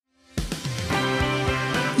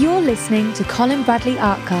You're listening to Colin Bradley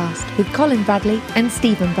Artcast with Colin Bradley and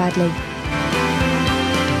Stephen Bradley.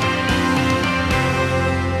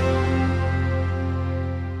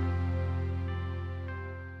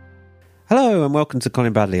 Hello and welcome to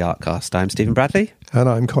Colin Bradley Artcast. I'm Stephen Bradley. And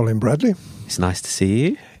I'm Colin Bradley. It's nice to see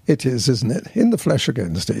you. It is, isn't it? In the flesh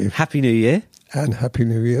again, Steve. Happy New Year. And Happy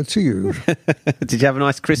New Year to you. Did you have a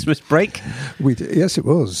nice Christmas break? We did. Yes, it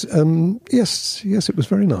was. Yes, it was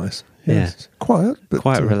very nice. Yes. Yeah. Quiet, but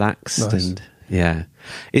quite relaxed. Nice. And yeah.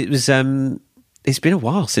 It was, it's been a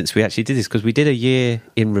while since we actually did this because we did a year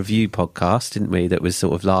in review podcast, didn't we? That was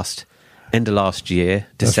sort of end of last year,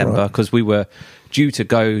 December, because we were due to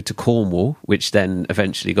go to Cornwall, which then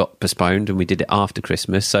eventually got postponed, and we did it after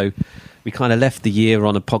Christmas. So we kind of left the year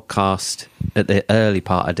on a podcast at the early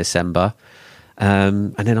part of December.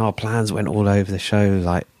 And then our plans went all over the show.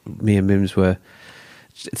 Like me and Mims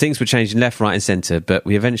things were changing left, right and centre, but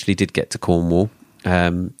we eventually did get to Cornwall,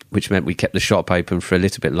 which meant we kept the shop open for a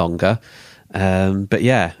little bit longer. But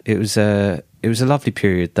yeah, it was a lovely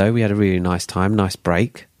period though. We had a really nice time, nice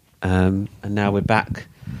break. And now we're back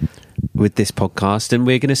with this podcast, and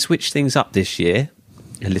we're going to switch things up this year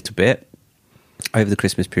a little bit. Over the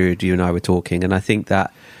Christmas period, you and I were talking, and I think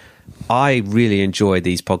that I really enjoy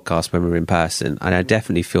these podcasts when we're in person, and I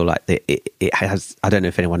definitely feel like it has, I don't know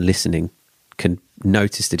if anyone listening can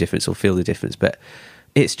notice the difference or feel the difference, but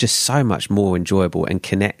it's just so much more enjoyable and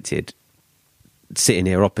connected sitting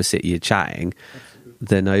here opposite you chatting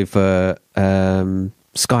than over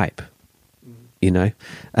Skype. You know,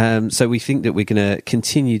 so we think that we're going to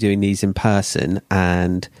continue doing these in person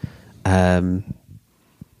and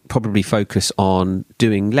probably focus on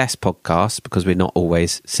doing less podcasts because we're not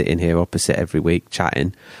always sitting here opposite every week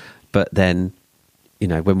chatting. But then, you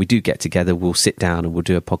know, when we do get together, we'll sit down and we'll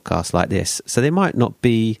do a podcast like this. So they might not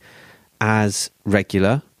be as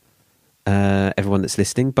regular, everyone that's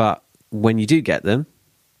listening, but when you do get them,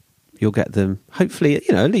 you'll get them hopefully,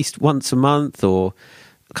 you know, at least once a month or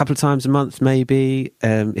a couple of times a month, maybe.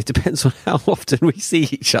 It depends on how often we see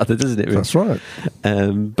each other, doesn't it? That's right.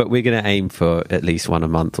 But we're going to aim for at least one a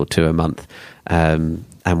month or two a month. And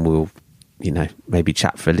we'll, you know, maybe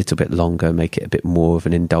chat for a little bit longer, make it a bit more of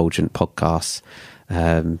an indulgent podcast.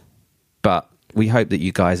 But we hope that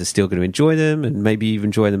you guys are still going to enjoy them and maybe even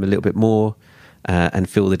enjoy them a little bit more and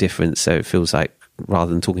feel the difference. So it feels like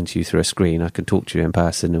rather than talking to you through a screen, I can talk to you in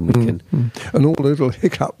person and we can... And all the little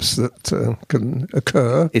hiccups that can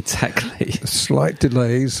occur. Exactly. Slight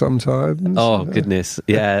delays sometimes. Oh, goodness.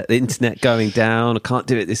 Yeah, the internet going down. I can't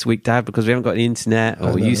do it this week, Dad, because we haven't got any internet.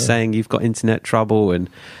 Or you saying you've got internet trouble.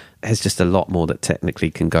 And there's just a lot more that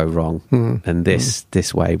technically can go wrong. And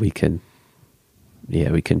this way we can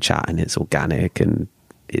chat and it's organic and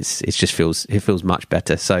it feels much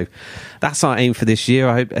better. So that's our aim for this year.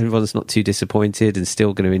 I hope everyone's not too disappointed and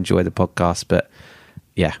still going to enjoy the podcast. But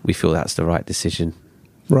yeah, we feel that's the right decision.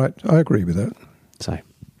 Right, I agree with that. So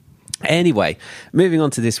anyway, moving on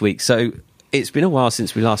to this week. So it's been a while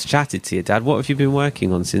since we last chatted to you, Dad. What have you been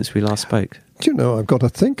working on since we last spoke? Do you know, I've got to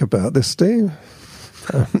think about this, Steve.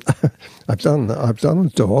 I've done a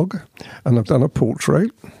dog and I've done a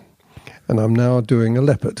portrait and I'm now doing a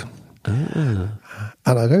leopard. And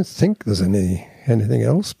I don't think there's anything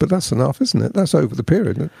else, but that's enough, isn't it? That's over the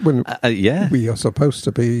period when we are supposed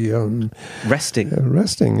to be resting.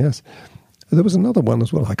 Resting, yes. There was another one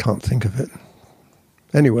as well. I can't think of it.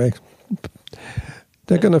 Anyway,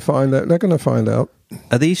 they're going to find out. They're going to find out.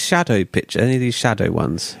 Are these shadow pictures? Any of these shadow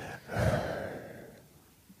ones?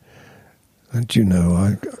 And you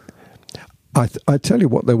know, I tell you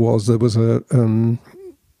what there was. There was a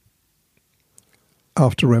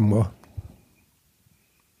after Renoir.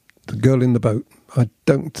 The Girl in the Boat. I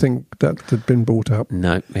don't think that had been brought up.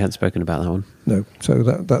 No, we hadn't spoken about that one. No, so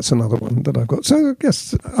that's another one that I've got. So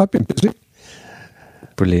yes, I've been busy.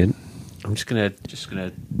 Brilliant. I'm just gonna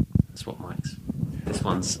swap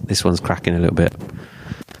mics. This one's cracking a little bit.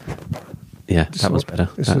 Yeah, that one's better.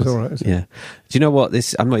 This is all right. Yeah. Do you know what?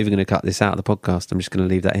 I'm not even going to cut this out of the podcast. I'm just going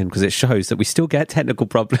to leave that in because it shows that we still get technical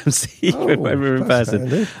problems even when we're in person.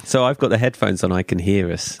 Handy. So I've got the headphones on. I can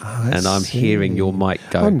hear us, and I'm hearing your mic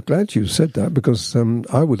go. I'm glad you said that because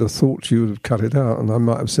I would have thought you would have cut it out, and I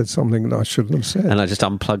might have said something that I shouldn't have said. And I just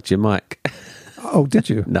unplugged your mic. Oh, did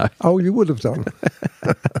you? No. Oh, you would have done.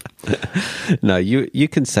 No, you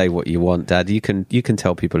can say what you want, Dad. You can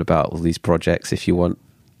tell people about all these projects if you want.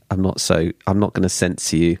 I'm not going to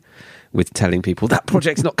censor you with telling people that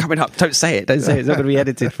project's not coming up. Don't say it. It's not going to be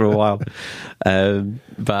edited for a while.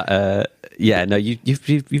 You've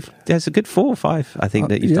there's a good 4 or 5, I think,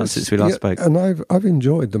 that you've done since we last spoke. And I've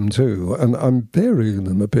enjoyed them too, and I'm varying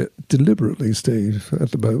them a bit deliberately, Steve,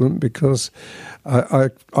 at the moment, because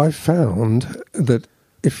I found that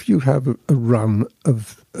if you have a run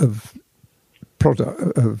of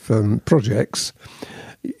projects,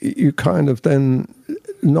 you kind of then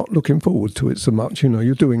not looking forward to it so much.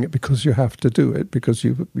 You're doing it because you have to do it, because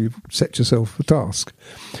you've set yourself a task.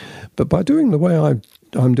 But by doing the way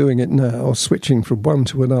I'm doing it now, switching from one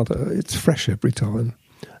to another, it's fresh every time.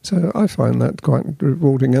 So I find that quite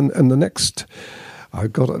rewarding. And the next,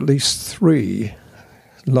 I've got at least 3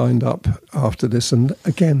 lined up after this. And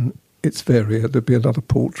again, it's varied. There'll be another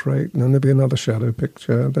portrait, and then there'll be another shadow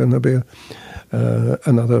picture, then there'll be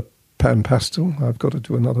another pan pastel. I've got to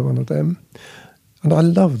do another one of them. And I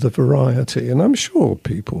love the variety, and I'm sure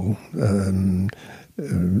people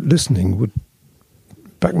listening would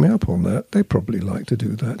back me up on that. They probably like to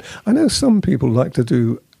do that. I know some people like to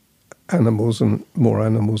do animals and more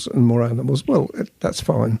animals and more animals. Well, that's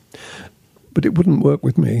fine. But it wouldn't work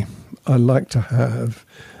with me. I like to have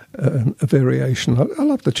a variation. I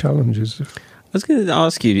love the challenges. I was going to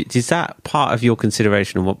ask you, is that part of your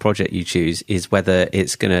consideration on what project you choose, is whether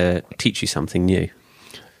it's going to teach you something new?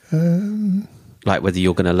 Like whether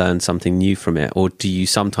you're going to learn something new from it, or do you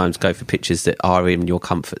sometimes go for pictures that are in your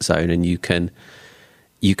comfort zone and you can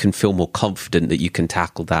feel more confident that you can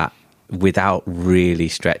tackle that without really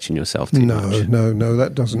stretching yourself too much? No,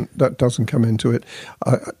 that doesn't come into it.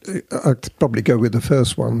 I'd probably go with the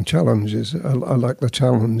first one, challenges. I like the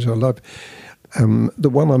challenge. I love the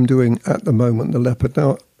one I'm doing at the moment, the leopard.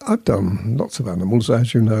 Now, I've done lots of animals,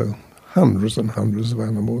 as you know, hundreds and hundreds of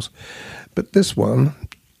animals. But this one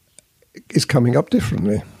is coming up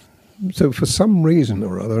differently. So for some reason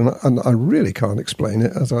or other, and I really can't explain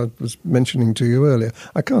it, as I was mentioning to you earlier,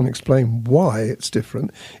 I can't explain why it's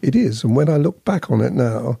different. It is, and when I look back on it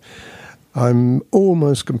now, I'm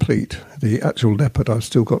almost complete. The actual leopard, I've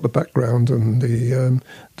still got the background and the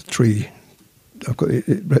tree. I've got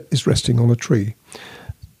it's resting on a tree.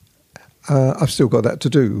 I've still got that to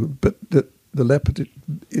do, but the leopard,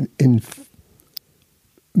 in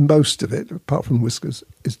most of it, apart from whiskers,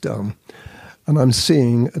 is done. And I'm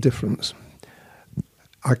seeing a difference.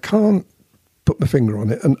 I can't put my finger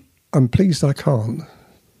on it, and I'm pleased I can't,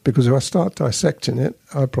 because if I start dissecting it,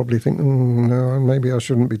 I probably think, no, maybe I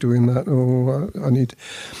shouldn't be doing that, or I need...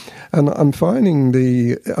 And I'm finding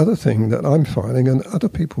the other thing that I'm finding, and other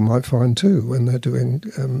people might find too, when they're doing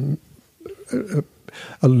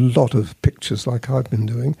a lot of pictures like I've been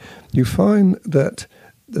doing, you find that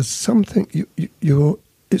there's something,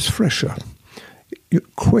 it's fresher, you're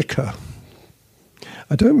quicker.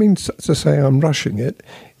 I don't mean to say I'm rushing it.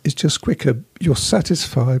 It's just quicker. You're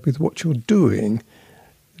satisfied with what you're doing,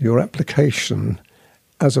 your application,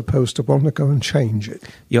 as opposed to wanting to go and change it.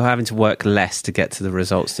 You're having to work less to get to the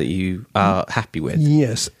results that you are happy with.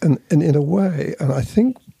 Yes, and in a way, and I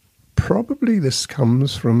think probably this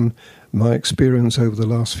comes from my experience over the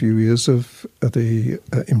last few years of the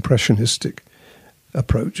impressionistic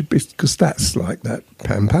approach, because that's like that.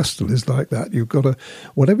 Pan pastel is like that. You've got to,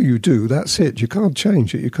 whatever you do, that's it. You can't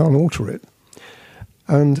change it. You can't alter it.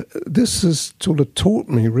 And this has sort of taught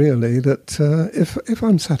me really that if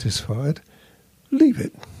I'm satisfied, leave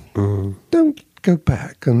it. Don't go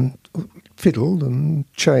back and fiddle and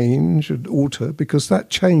change and alter, because that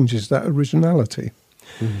changes that originality.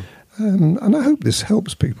 And I hope this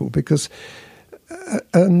helps people, because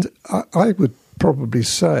and I would probably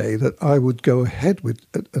say that I would go ahead with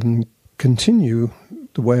it and continue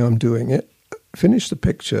the way I'm doing it, finish the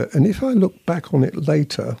picture, and if I look back on it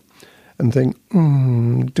later and think,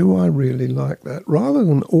 do I really like that? Rather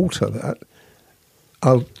than alter that,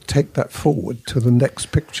 I'll take that forward to the next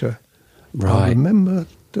picture. Right. I'll remember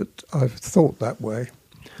that I've thought that way.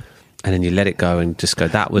 And then you let it go and just go,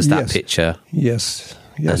 that was that picture. Yes.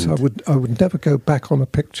 I would never go back on a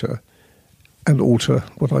picture and alter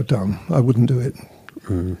what I've done. I wouldn't do it,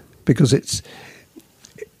 because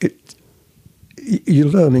you're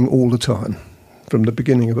learning all the time. From the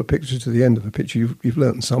beginning of a picture to the end of a picture, you've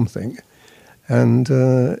learned something, and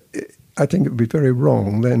I think it would be very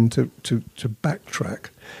wrong then to backtrack.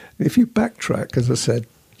 If you backtrack, as I said,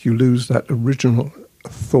 you lose that original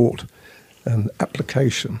thought and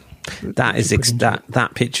application.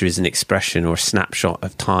 That picture is an expression or a snapshot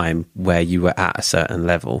of time where you were at a certain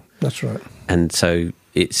level. That's right. And so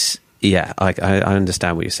it's Yeah, I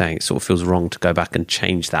understand what you're saying. It sort of feels wrong to go back and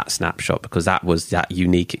change that snapshot, because that was that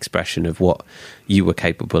unique expression of what you were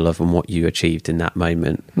capable of and what you achieved in that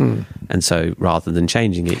moment. And so rather than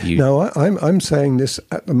changing it, you... No, I'm saying this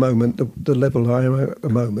at the moment, the level I am at the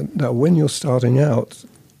moment. Now, when you're starting out,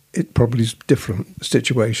 it probably is a different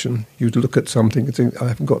situation. You'd look at something and think, I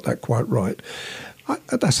haven't got that quite right.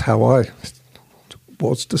 That's how I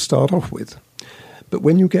was to start off with. But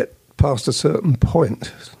when you get past a certain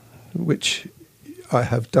point, which I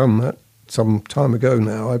have done that some time ago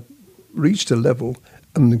now, I've reached a level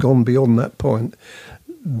and gone beyond that point.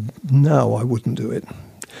 Now I wouldn't do it.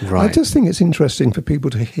 Right. I just think it's interesting for people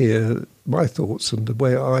to hear my thoughts and the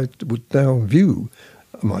way I would now view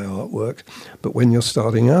my artwork. But when you're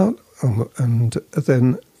starting out, and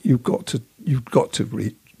then you've got to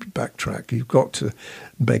backtrack. You've got to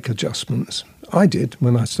make adjustments. I did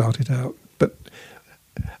when I started out, but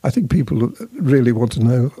I think people really want to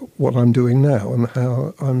know what I'm doing now and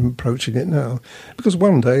how I'm approaching it now, because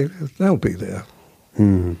one day they'll be there.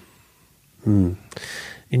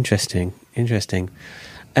 Interesting.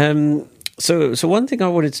 So one thing I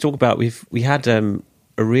wanted to talk about, we had a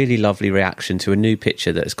really lovely reaction to a new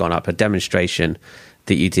picture that has gone up, a demonstration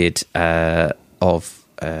that you did of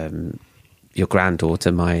your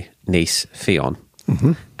granddaughter, my niece Fionn,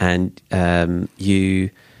 and you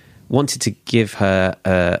wanted to give her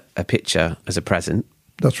a picture as a present.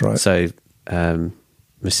 That's right. So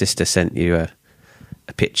my sister sent you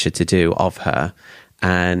a picture to do of her,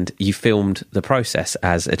 and you filmed the process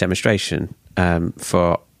as a demonstration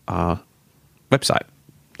for our website.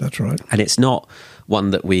 That's right. And it's not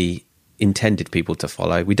one that we intended people to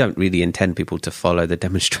follow. We don't really intend people to follow the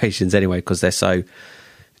demonstrations anyway, because they're so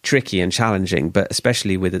tricky and challenging, but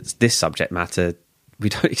especially with this subject matter, we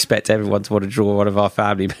don't expect everyone to want to draw one of our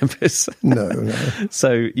family members. No.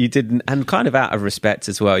 So you didn't, and kind of out of respect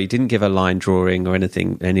as well, you didn't give a line drawing or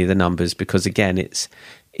anything, any of the numbers, because again, it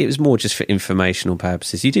was more just for informational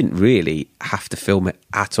purposes. You didn't really have to film it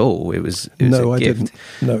at all. It was no, a gift.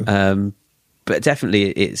 I didn't. No. But definitely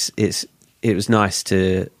it was nice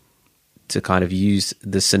to kind of use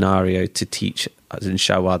the scenario to teach and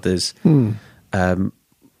show others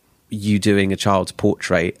you doing a child's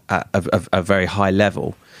portrait at a very high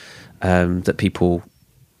level that people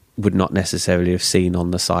would not necessarily have seen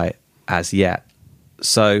on the site as yet.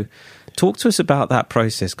 So talk to us about that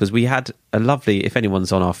process, because we had a lovely, if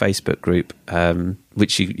anyone's on our Facebook group,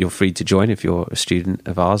 which you're free to join if you're a student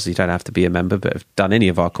of ours, you don't have to be a member, but if you've done any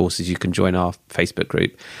of our courses, you can join our Facebook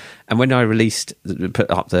group. And when I put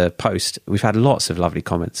up the post, we've had lots of lovely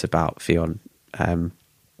comments about Fionn.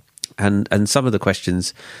 And some of the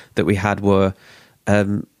questions that we had were,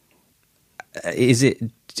 is it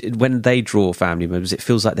when they draw family members, it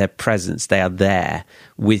feels like their presence, they are there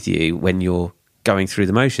with you when you're going through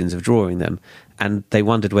the motions of drawing them. And they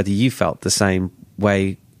wondered whether you felt the same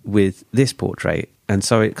way with this portrait. And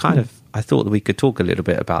so it kind of, I thought that we could talk a little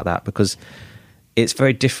bit about that, because it's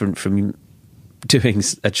very different from doing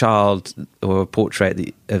a child or a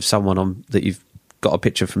portrait of someone that you've got a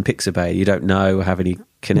picture from Pixabay you don't know or have any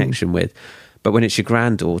connection with. But when it's your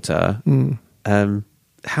granddaughter,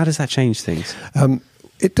 how does that change things?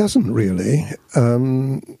 It doesn't really.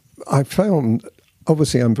 I found,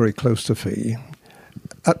 obviously I'm very close to Fee.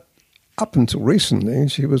 Up until recently,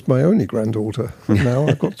 she was my only granddaughter. Now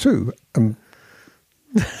I've got two.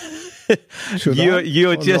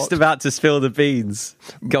 You're just about to spill the beans.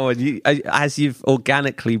 Go on, as you've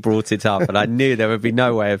organically brought it up, and I knew there would be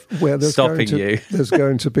no way of stopping you. There's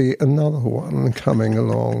going to be another one coming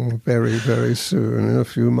along very, very soon, in a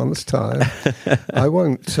few months' time. I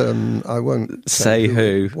won't say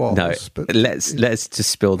who. Was, no, but let's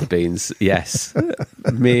just spill the beans. Yes,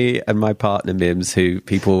 me and my partner Mims, who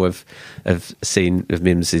people have seen of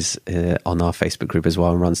Mims is on our Facebook group as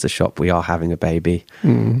well and runs the shop. We are having a baby,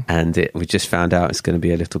 and we just found out it's going to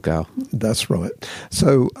be a little girl. That's right.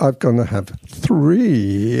 So I'm going to have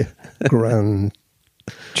 3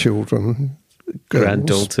 grandchildren.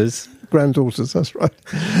 Granddaughters, that's right.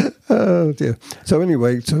 Oh dear. So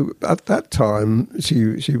anyway, so at that time,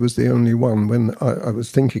 she was the only one when I was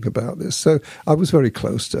thinking about this. So I was very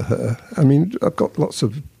close to her. I mean, I've got lots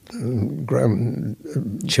of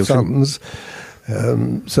grandsons.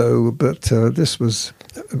 But this was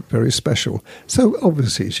very special. So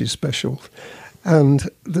obviously she's special. And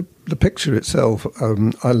the picture itself,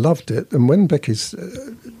 I loved it. And when Becky's,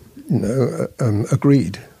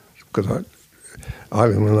 agreed, because when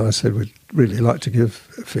I said we'd really like to give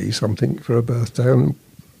Fee something for her birthday, and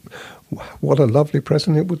what a lovely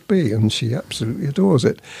present it would be. And she absolutely adores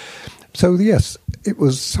it. So yes, it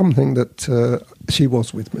was something that she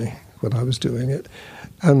was with me when I was doing it,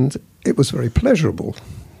 and it was very pleasurable.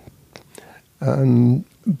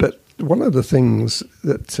 But one of the things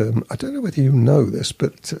that I don't know whether you know this,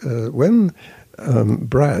 but when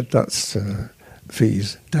Brad, that's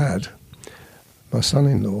Fee's dad, my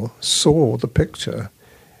son-in-law, saw the picture,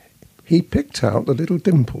 he picked out the little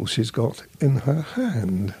dimple she's got in her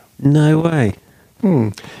hand. No way.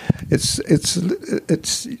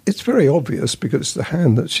 It's very obvious because it's the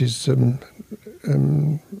hand that she's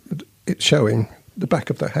it's showing the back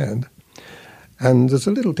of the hand, and there's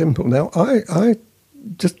a little dimple. Now I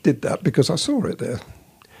just did that because I saw it there,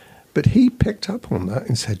 but he picked up on that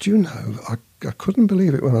and said, I couldn't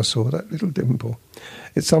believe it when I saw that little dimple.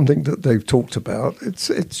 It's something that they've talked about.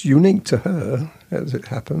 It's unique to her, as it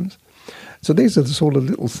happens. So these are the sort of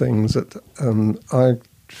little things that I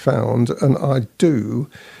found, and I do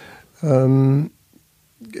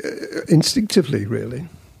instinctively, really.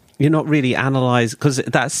 You're not really analysing, because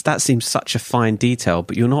that seems such a fine detail,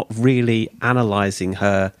 but you're not really analysing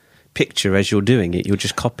her picture as you're doing it. You're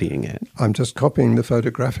just copying it. I'm just copying the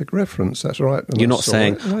photographic reference. That's right. You're not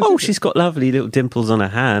saying, she's got lovely little dimples on her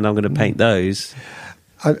hand, I'm going to paint those.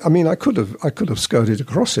 I mean, I could have skirted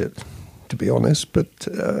across it, to be honest, but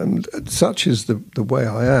such is the way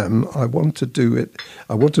I am. I want to do it.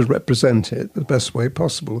 I want to represent it the best way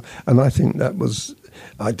possible, and I think that was.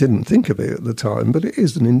 I didn't think of it at the time, but it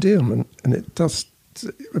is an endearment, and it does.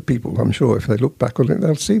 People, I'm sure, if they look back on it,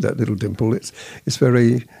 they'll see that little dimple. It's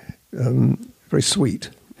very, very sweet,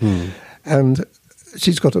 and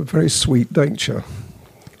she's got a very sweet nature.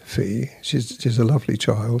 Fee, she's a lovely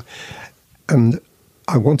child, and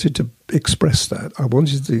I wanted to express that. I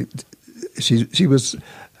wanted to. She was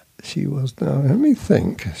now. Let me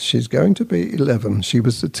think. She's going to be 11. She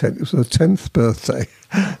was the 10th. It was her 10th birthday.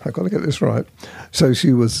 I've got to get this right. So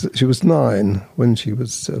she was 9 when she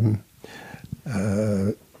was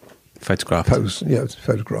photographed.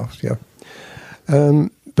 Photographed. Yeah.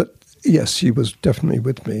 But yes, she was definitely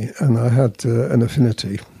with me, and I had an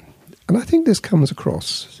affinity, and I think this comes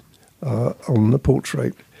across on the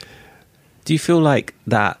portrait. Do you feel like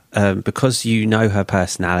that because you know her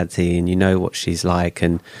personality and you know what she's like,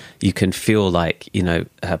 and you can feel like,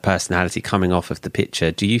 her personality coming off of the picture,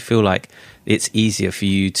 do you feel like it's easier for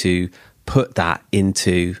you to put that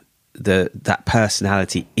into that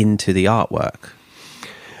personality into the artwork?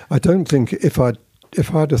 I don't think if I'd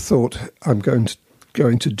have thought I'm going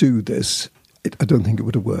to do this, I don't think it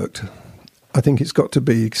would have worked. I think it's got to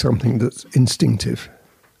be something that's instinctive.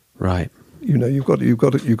 Right. You've got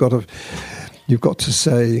to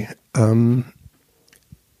say, I'm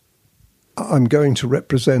going to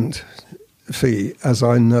represent Fee as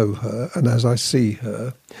I know her and as I see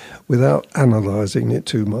her, without analysing it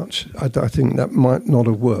too much. I think that might not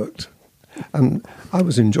have worked. And I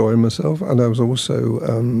was enjoying myself, and I was also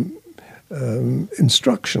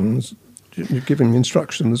giving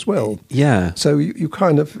instruction as well. Yeah. So you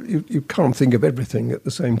can't think of everything at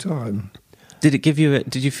the same time.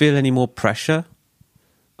 Did you feel any more pressure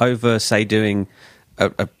over, say, doing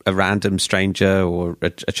a random stranger or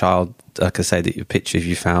a child, like I say, that your picture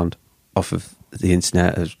you found off of the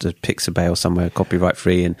internet, the Pixabay or somewhere, copyright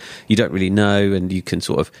free, and you don't really know, and you can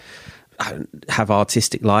sort of have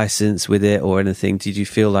artistic license with it or anything? Did you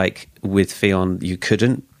feel like with Fionn you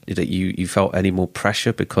couldn't, that you felt any more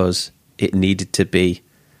pressure because it needed to be,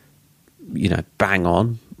 bang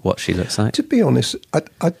on what she looks like? To be honest, I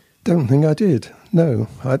don't think I did. No,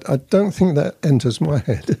 I don't think that enters my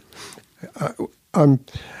head. I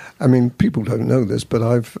mean, people don't know this, but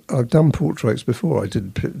I've done portraits before. I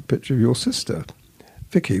did a picture of your sister,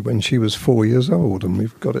 Vicky, when she was 4 years old, and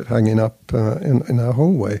we've got it hanging up in our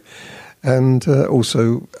hallway. And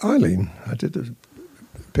also Eileen. I did a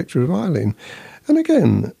picture of Eileen. And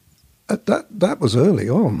again, that was early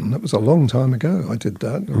on. That was a long time ago I did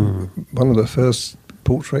that. One of the first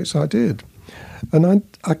portraits I did. And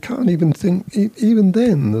I can't even think, even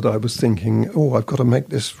then, that I was thinking, I've got to make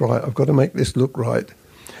this right, I've got to make this look right.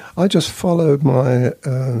 I just followed my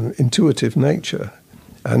intuitive nature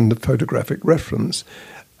and the photographic reference.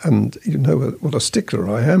 And what a stickler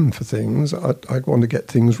I am for things. I want to get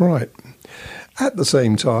things right. At the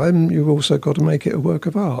same time, you've also got to make it a work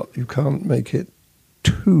of art. You can't make it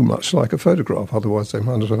too much like a photograph, otherwise they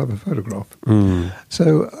might as well have a photograph.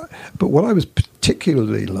 So, but what I was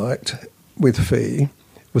particularly liked with Fee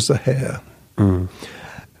was the hair. And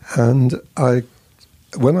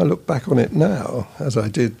when I look back on it now, as I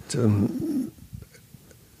did a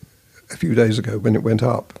few days ago when it went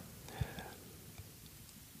up,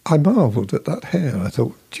 I marvelled at that hair. I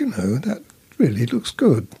thought, that really looks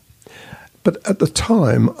good. But at the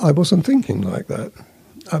time, I wasn't thinking like that.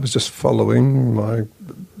 I was just following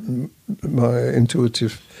my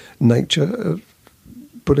intuitive nature of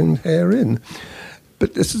putting hair in.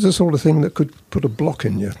 But this is the sort of thing that could put a block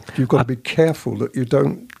in you. You've got to be careful that you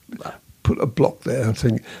don't put a block there and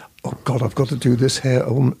think, oh, God, I've got to do this hair.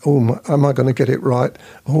 Oh, am I going to get it right?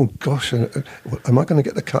 Oh, gosh, am I going to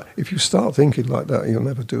get the cut? If you start thinking like that, you'll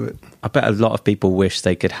never do it. I bet a lot of people wish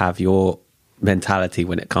they could have your mentality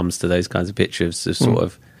when it comes to those kinds of pictures, of sort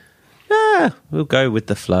of, we'll go with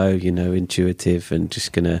the flow, intuitive, and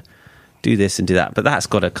just going to do this and do that. But that's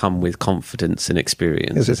got to come with confidence and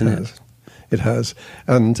experience, yes, isn't it? It has,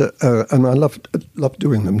 and I love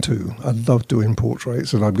doing them too. I love doing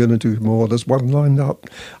portraits, and I'm going to do more. There's one lined up.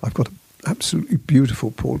 I've got an absolutely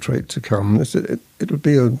beautiful portrait to come.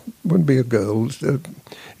 Wouldn't be a girl. It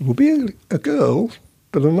will be a girl,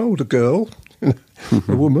 but an older girl, a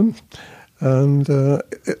woman. And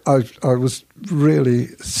I was really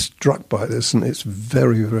struck by this, and it's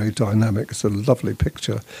very, very dynamic. It's a lovely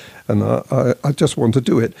picture, and I just want to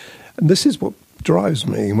do it. And this is what drives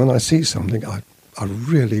me when I see something. I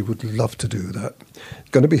really would love to do that. It's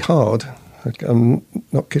going to be hard. I'm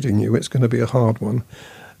not kidding you. It's going to be a hard one,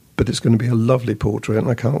 but it's going to be a lovely portrait, and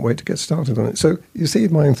I can't wait to get started on it. So you see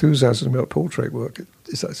my enthusiasm about portrait work.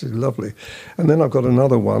 It's actually lovely. And then I've got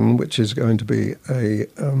another one, which is going to be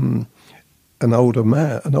an old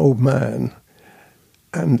man,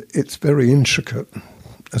 and it's very intricate.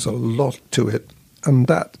 There's a lot to it, and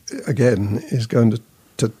that again is going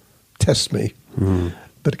to test me.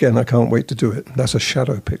 But again, I can't wait to do it. That's a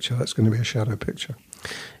shadow picture. That's going to be a shadow picture.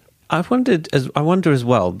 I wonder as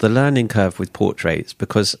well, the learning curve with portraits,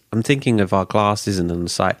 because I'm thinking of our classes and on the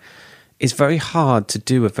site, it's very hard to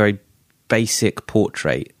do a very basic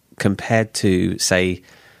portrait compared to, say,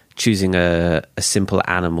 choosing a simple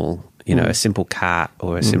animal, a simple cat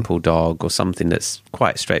or a simple dog or something that's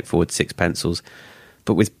quite straightforward, 6 pencils.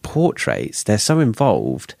 But with portraits, they're so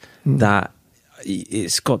involved that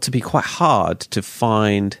it's got to be quite hard to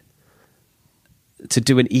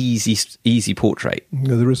do an easy portrait.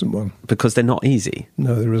 No, there isn't one. Because they're not easy.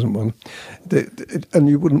 No, there isn't one. And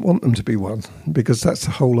you wouldn't want them to be one, because that's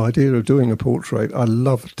the whole idea of doing a portrait. I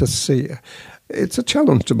love to see it. It's a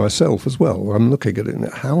challenge to myself as well. I'm looking at it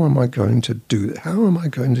and how am I going to do that? How am I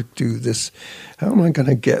going to do this? How am I going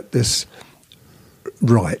to get this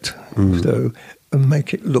right? So, and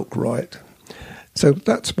make it look right. So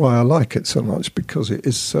that's why I like it so much, because it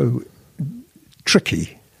is so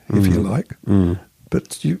tricky, if you like.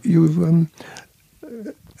 But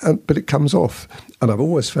but it comes off. And I've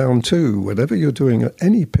always found too, whenever you're doing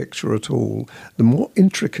any picture at all, the more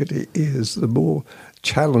intricate it is, the more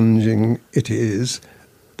challenging it is,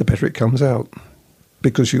 the better it comes out,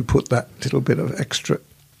 because you put that little bit of extra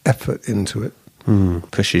effort into it.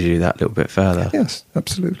 Pushes you that little bit further. Yes,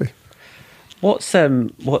 absolutely. What's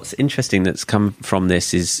interesting that's come from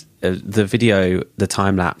this is the video, the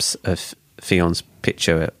time lapse of Fion's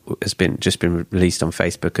picture has just been released on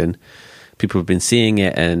Facebook, and people have been seeing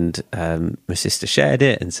it. And my sister shared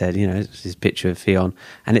it and said, it's this picture of Fion,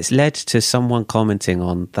 and it's led to someone commenting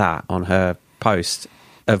on that on her post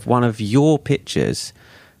of one of your pictures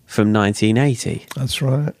from 1980. That's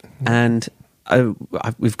right. And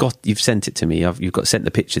you've sent it to me. You've sent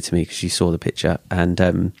the picture to me because you saw the picture,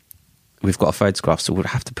 and we've got a photograph, so we'll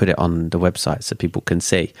have to put it on the website so people can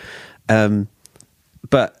see.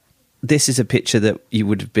 But this is a picture that you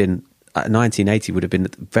would have been, 1980 would have been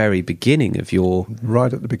at the very beginning of your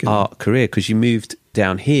right at the beginning art career, because you moved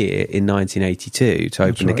down here in 1982 to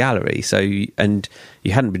open the gallery. So, and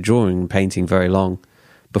you hadn't been drawing and painting very long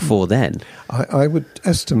before then. I would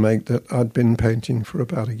estimate that I'd been painting for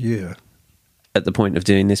about a year. At the point of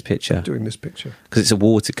doing this picture? Doing this picture. Because it's a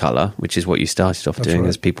watercolour, which is what you started off doing,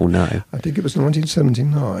 as people know. I think it was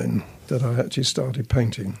 1979 that I actually started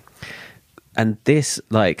painting. And this,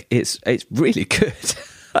 it's really good.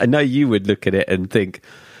 I know you would look at it and think,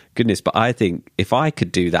 goodness, but I think if I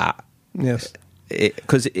could do that... Yes.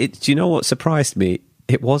 Because do you know what surprised me?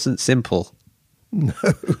 It wasn't simple. No,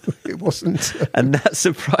 it wasn't. And that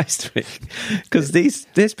surprised me, because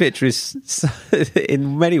this picture is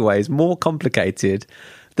in many ways more complicated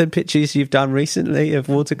than pictures you've done recently of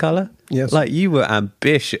watercolour. Yes. You were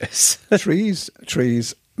ambitious. Trees,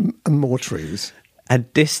 and more trees.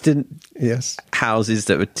 And distant houses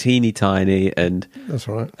that were teeny tiny, and that's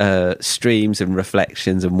right. Streams and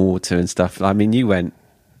reflections and water and stuff. I mean, you went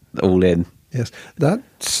all in. Yes, that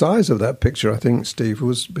size of that picture, I think, Steve,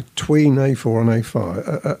 was between A4 and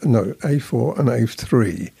A5. No, A4 and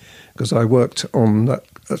A3, because I worked on that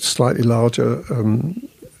slightly larger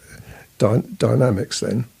dynamics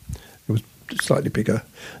then. It was slightly bigger.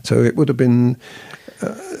 So it would have been,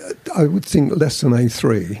 I would think, less than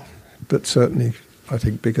A3, but certainly I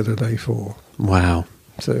think, bigger than A4. Wow.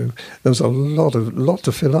 So there was a lot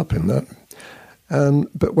to fill up in that.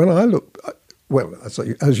 But when I look, well,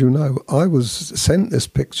 as you know, I was sent this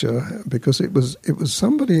picture because it was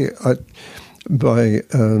somebody by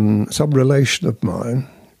some relation of mine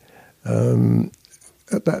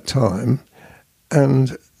at that time,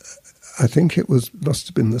 and I think it must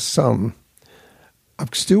have been the son.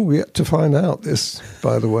 I've still yet to find out this,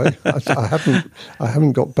 by the way. I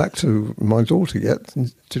haven't got back to my daughter yet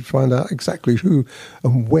to find out exactly who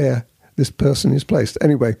and where this person is placed.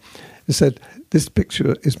 Anyway, he said, this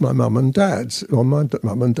picture is my mum and dad's, on my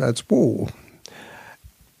mum and dad's wall.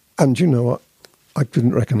 And you know what? I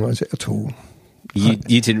didn't recognise it at all. You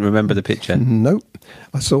didn't remember the picture? Nope.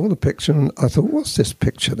 I saw the picture and I thought, what's this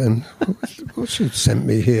picture then? What she sent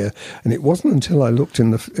me here? And it wasn't until I looked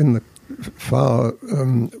in the far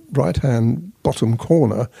right-hand bottom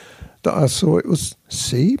corner that I saw it was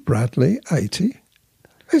C. Bradley 80.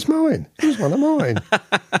 It's mine. It was one of mine.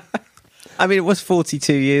 I mean, it was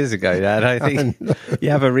 42 years ago, Dad. I think you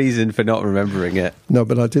have a reason for not remembering it. No,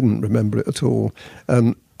 but I didn't remember it at all.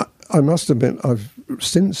 I must admit, I've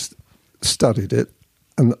since studied it,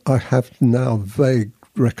 and I have now vague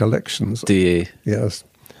recollections. Do you? Yes,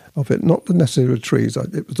 of it. Not the necessarily trees.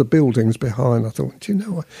 It was the buildings behind. I thought, do you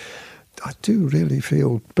know, I do really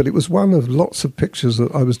feel... But it was one of lots of pictures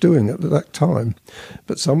that I was doing at that time.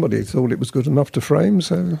 But somebody thought it was good enough to frame,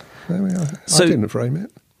 so there we are. I didn't frame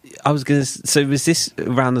it. I was going to... So was this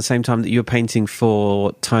around the same time that you were painting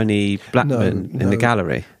for Tony Blackman in the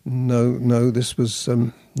gallery? No, this was...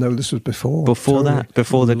 this was before. Before Tony, that?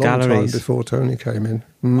 Before the galleries? Time before Tony came in.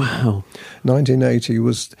 Wow. 1980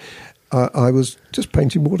 was... I was just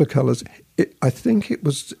painting watercolours. I think it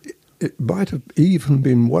was... It might have even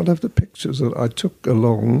been one of the pictures that I took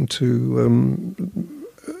along to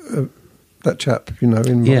that chap, in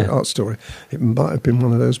my art story. It might have been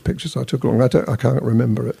one of those pictures I took along. I can't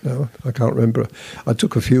remember it now. I can't remember. I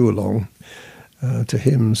took a few along to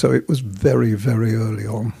him, so it was very, very early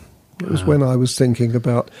on. It was when I was thinking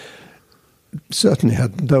about... Certainly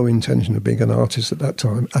had no intention of being an artist at that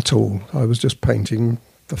time at all. I was just painting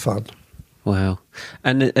for fun. Wow.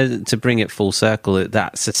 And to bring it full circle,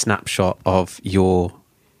 that's a snapshot of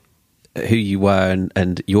who you were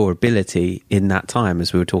and your ability in that time,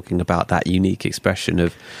 as we were talking about that unique expression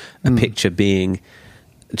of a picture being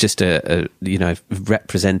just a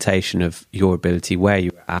representation of your ability where you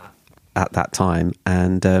were at that time.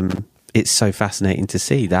 And it's so fascinating to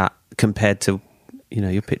see that compared to,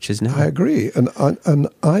 your pictures now. I agree. And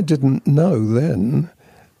I didn't know then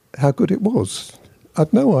how good it was.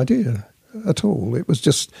 I'd no idea at all. It was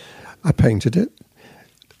just, I painted it.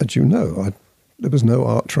 As you know, there was no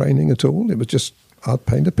art training at all. It was just, I'd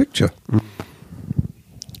paint a picture.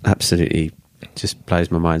 Absolutely. Just blows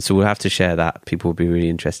my mind. So we'll have to share that. People will be really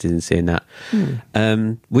interested in seeing that.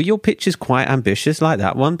 Were your pictures quite ambitious like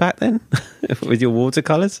that one back then? With your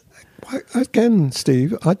watercolours? Again,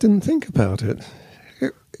 Steve, I didn't think about it.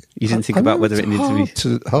 You didn't think about whether it needed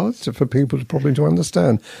to be... hard for people to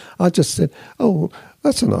understand. I just said, oh,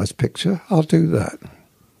 that's a nice picture. I'll do that.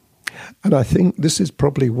 And I think this is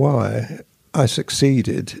probably why I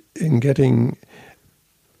succeeded in getting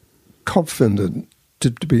confident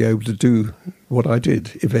to be able to do what I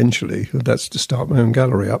did eventually. That's to start my own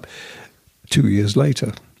gallery up 2 years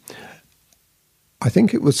later. I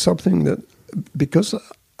think it was something that, because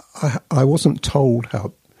I wasn't told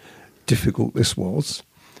how difficult this was,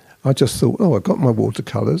 I just thought, I've got my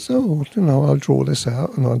watercolours. I'll draw this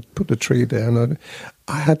out and I'll put a tree there. And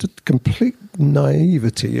I had a complete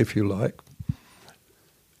naivety, if you like.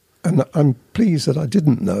 And I'm pleased that I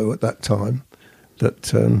didn't know at that time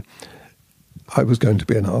that I was going to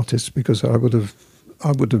be an artist, because I would have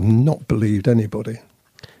not believed anybody.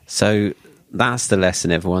 So that's the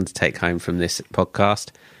lesson, everyone, to take home from this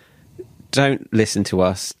podcast. Don't listen to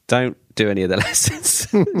us. Don't do any of the lessons.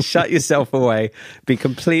 Shut yourself away. Be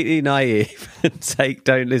completely naive and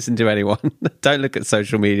don't listen to anyone. Don't look at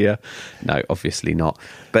social media. No, obviously not.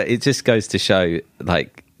 But it just goes to show,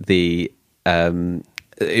 like, the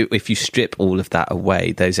if you strip all of that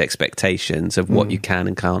away, those expectations of what you can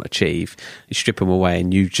and can't achieve, you strip them away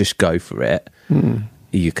and you just go for it,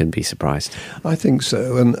 you can be surprised. I think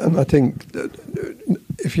so, and I think that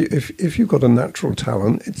if you've got a natural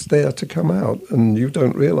talent, it's there to come out, and you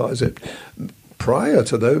don't realise it. Prior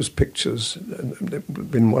to those pictures,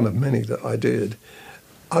 they've been one of many that I did,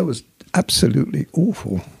 I was absolutely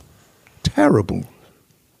awful, terrible.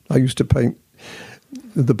 I used to paint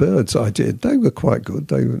the birds I did. They were quite good.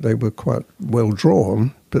 They were quite well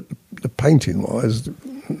drawn, but the painting-wise,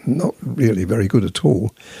 not really very good at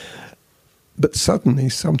all. but suddenly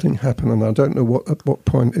something happened, and I don't know at what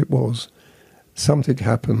point it was. Something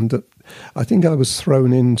happened that I think I was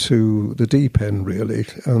thrown into the deep end, really,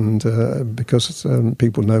 and because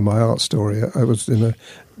people know my art story, I was in a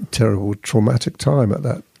terrible, traumatic time at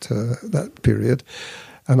that period,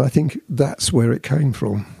 and I think that's where it came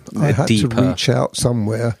from. I had to reach out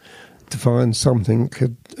somewhere to find something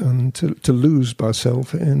and to lose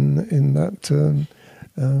myself in that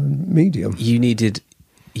medium.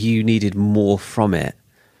 You needed more from it,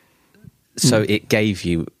 so it gave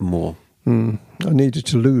you more. I needed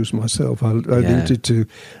to lose myself. I needed to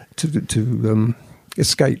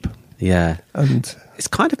escape. Yeah, and it's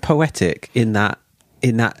kind of poetic in that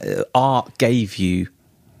art gave you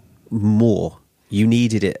more. You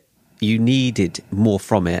needed it. You needed more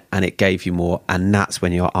from it, and it gave you more, and that's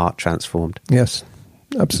when your art transformed. Yes,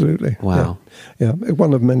 absolutely. Wow. Yeah.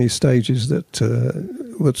 One of many stages that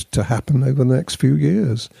was to happen over the next few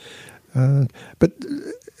years, but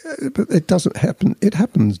it doesn't happen. It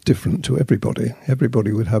happens different to everybody.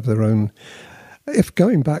 Everybody would have their own. If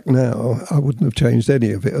going back now, I wouldn't have changed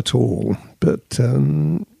any of it at all. But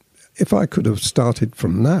if I could have started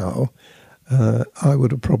from now, I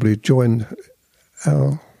would have probably joined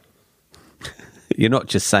our. You're not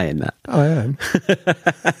just saying that. I am.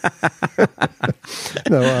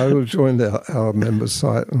 No, I would have joined our members'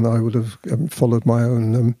 site, and I would have followed my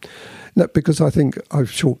own. No, because I think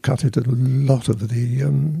I've shortcutted a lot of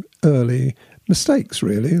the early mistakes,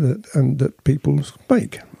 really, that people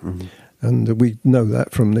make, and we know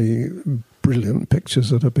that from the brilliant pictures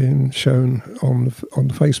that are being shown on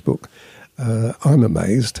Facebook. I'm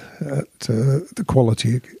amazed at the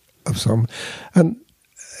quality of some, and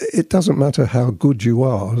it doesn't matter how good you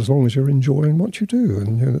are as long as you're enjoying what you do.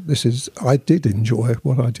 And I did enjoy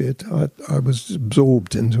what I did. I was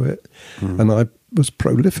absorbed into it, and I was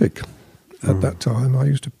prolific. At that time, I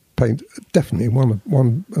used to paint definitely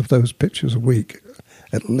one of those pictures a week,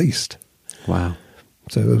 at least. Wow!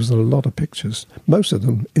 So there was a lot of pictures, most of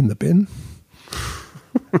them in the bin,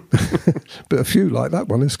 but a few like that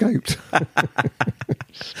one escaped.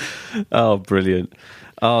 Oh, brilliant!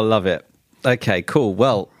 Oh, love it. Okay, cool.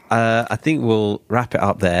 Well, I think we'll wrap it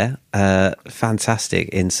up there. Fantastic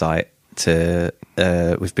insight to.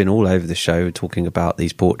 We've been all over the show talking about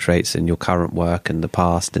these portraits and your current work and the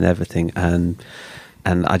past and everything, and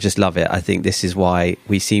I just love it. I think this is why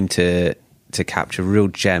we seem to capture real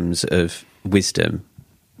gems of wisdom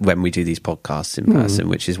when we do these podcasts in person,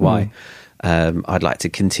 which is why I'd like to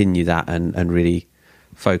continue that and really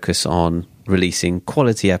focus on releasing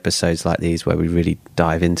quality episodes like these where we really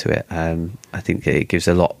dive into it. I think it gives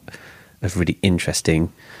a lot of really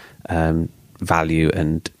interesting value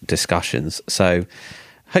and discussions. So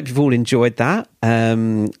hope you've all enjoyed that.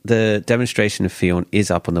 The demonstration of Fionn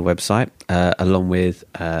is up on the website, along with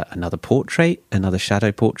another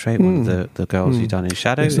shadow portrait, one of the girls you've done in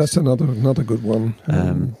shadow. Yes, that's another good one.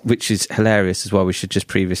 Which is hilarious as well. We should just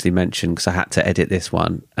previously mention, because I had to edit this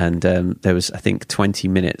one, and there was, I think, 20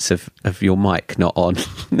 minutes of your mic not on.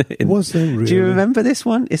 Was there really? Do you remember this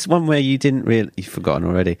one? It's one where you didn't really... You've forgotten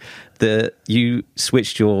already. You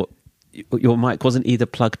switched your mic wasn't either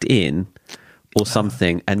plugged in or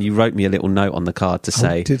something, and you wrote me a little note on the card to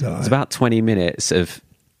say did I? It's about 20 minutes of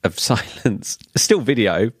silence, still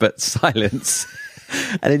video but silence.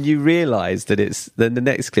 And then you realise that it's then the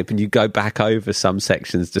next clip, and you go back over some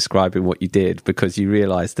sections describing what you did, because you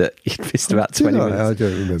realise that you missed about 20 minutes. I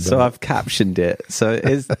don't remember. So I've captioned it. So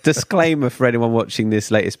it's disclaimer for anyone watching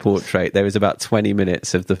this latest portrait: there is about 20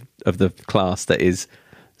 minutes of the class that is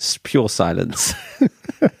pure silence.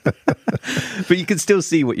 But you can still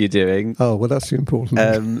see what you're doing. Oh, well, that's the important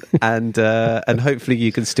thing. And hopefully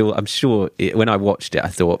you can still... I'm sure when I watched it, I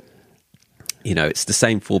thought, it's the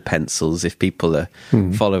same 4 pencils. If people are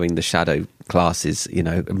following the shadow classes,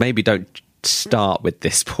 maybe don't start with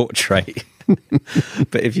this portrait.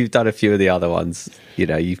 But if you've done a few of the other ones,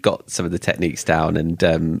 you've got some of the techniques down,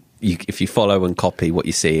 and if you follow and copy what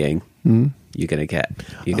you're seeing, you're going to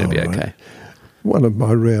be okay. Right. One of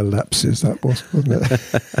my rare lapses, that was, wasn't it?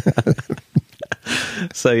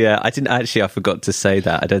 So, yeah, I forgot to say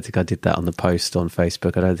that. I don't think I did that on the post on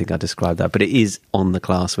Facebook. I don't think I described that. But it is on the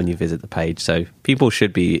class when you visit the page. So people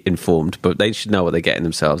should be informed, but they should know what they're getting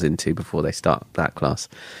themselves into before they start that class.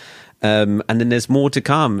 And then there's more to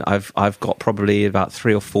come. I've got probably about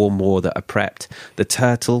 3 or 4 more that are prepped. The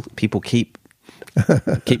turtle, people keep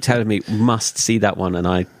telling me, must see that one, and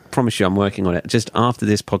I promise you I'm working on it. Just after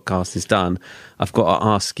this podcast is done, I've got to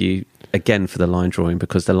ask you again for the line drawing,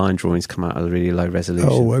 because the line drawings come out at a really low resolution.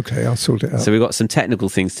 Oh, okay, I'll sort it out. So we've got some technical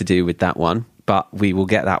things to do with that one, but we will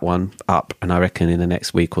get that one up, and I reckon in the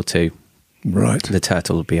next week or 2 Right. the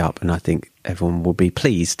turtle will be up, and I think everyone will be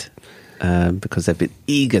pleased because they've been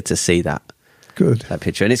eager to see that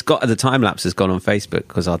picture. And it's got the time lapse has gone on Facebook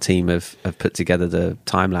because our team have put together the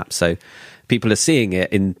time lapse, so people are seeing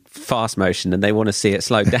it in fast motion and they want to see it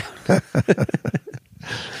slowed down.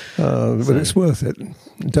 But it's worth it,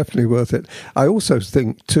 definitely worth it. I also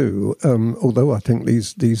think too, although I think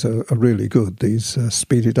these are really good, these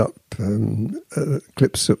speeded up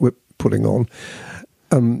clips that we're putting on,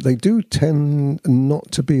 they do tend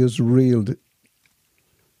not to be as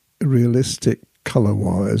realistic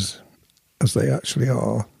colour-wise as they actually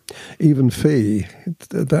are. Even Fee,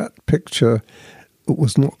 that picture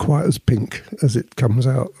was not quite as pink as it comes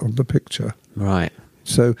out of the picture. Right.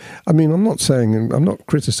 So, I mean, I'm not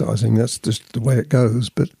criticising, that's just the way it goes,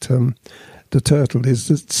 but the turtle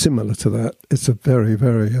is similar to that. It's a very,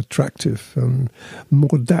 very attractive,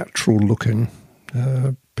 more natural looking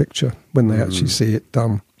picture when they actually see it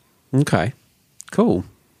done. Okay, cool.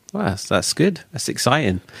 Well, that's good. That's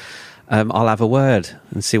exciting. I'll have a word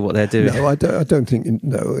and see what they're doing. No, I don't think,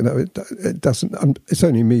 it doesn't. It's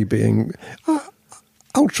only me being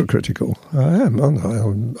ultra critical. I am, aren't I?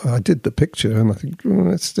 I did the picture and I think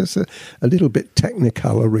it's just a little bit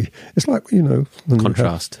technicolory. It's like,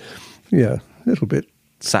 contrast. A little bit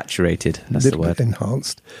saturated. That's the word. Bit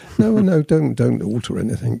enhanced. No, don't alter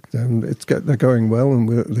anything. They're going well, and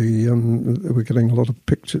we're getting a lot of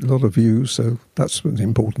pictures, a lot of views. So that's the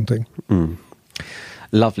important thing.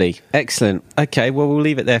 Lovely, excellent. Okay, well, we'll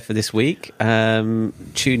leave it there for this week. Tune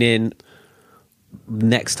in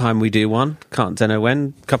next time we do one. Don't know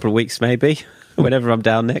when. A couple of weeks maybe. Whenever I'm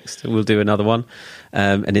down next, we'll do another one.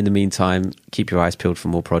 And in the meantime, keep your eyes peeled for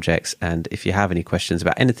more projects. And if you have any questions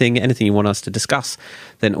about anything you want us to discuss,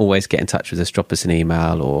 then always get in touch with us, drop us an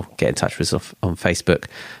email or get in touch with us on Facebook.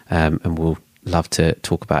 And we'll love to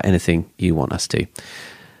talk about anything you want us to.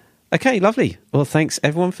 Okay, lovely. Well, thanks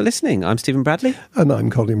everyone for listening. I'm Stephen Bradley. And I'm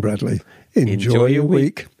Colin Bradley. Enjoy your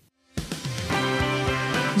week.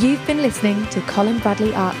 You've been listening to Colin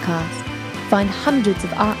Bradley Artcast. Find hundreds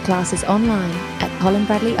of art classes online at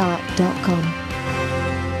colinbradleyart.com.